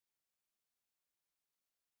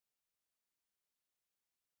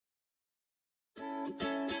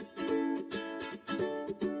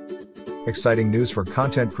Exciting news for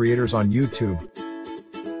content creators on YouTube.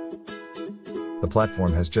 The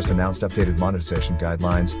platform has just announced updated monetization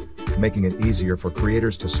guidelines, making it easier for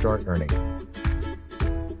creators to start earning.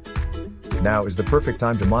 Now is the perfect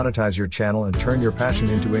time to monetize your channel and turn your passion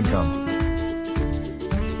into income.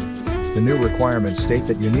 The new requirements state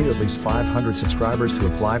that you need at least 500 subscribers to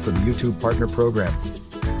apply for the YouTube Partner Program.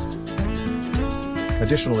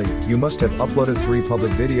 Additionally, you must have uploaded 3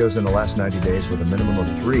 public videos in the last 90 days with a minimum of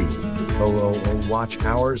 3,000 watch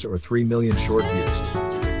hours or 3 million short views.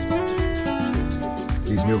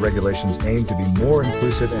 These new regulations aim to be more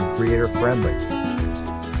inclusive and creator-friendly.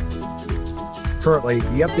 Currently,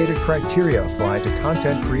 the updated criteria apply to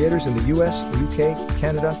content creators in the US, UK,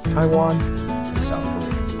 Canada, Taiwan, and South Korea.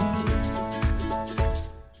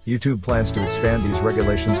 YouTube plans to expand these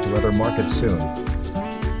regulations to other markets soon.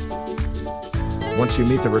 Once you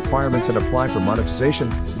meet the requirements and apply for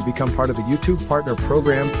monetization, you become part of the YouTube Partner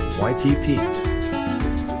Program, YPP.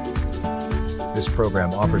 This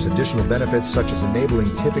program offers additional benefits such as enabling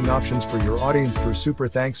tipping options for your audience through Super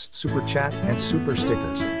Thanks, Super Chat, and Super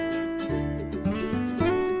Stickers.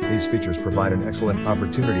 These features provide an excellent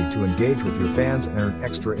opportunity to engage with your fans and earn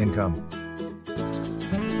extra income.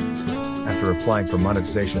 After applying for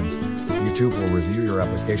monetization, YouTube will review your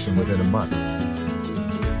application within a month.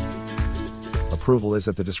 Approval is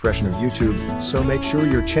at the discretion of YouTube, so make sure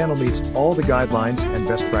your channel meets all the guidelines and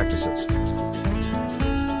best practices.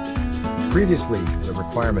 Previously, the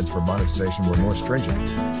requirements for monetization were more stringent.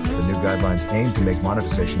 The new guidelines aim to make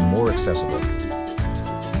monetization more accessible.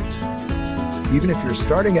 Even if you're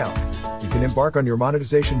starting out, you can embark on your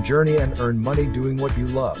monetization journey and earn money doing what you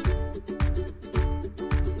love.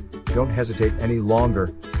 Don't hesitate any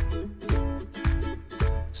longer.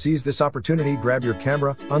 Seize this opportunity, grab your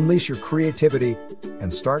camera, unleash your creativity,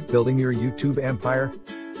 and start building your YouTube empire.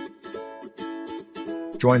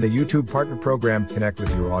 Join the YouTube Partner Program, connect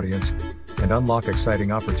with your audience, and unlock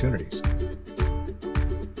exciting opportunities.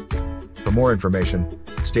 For more information,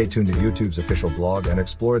 stay tuned to YouTube's official blog and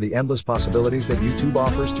explore the endless possibilities that YouTube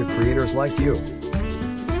offers to creators like you.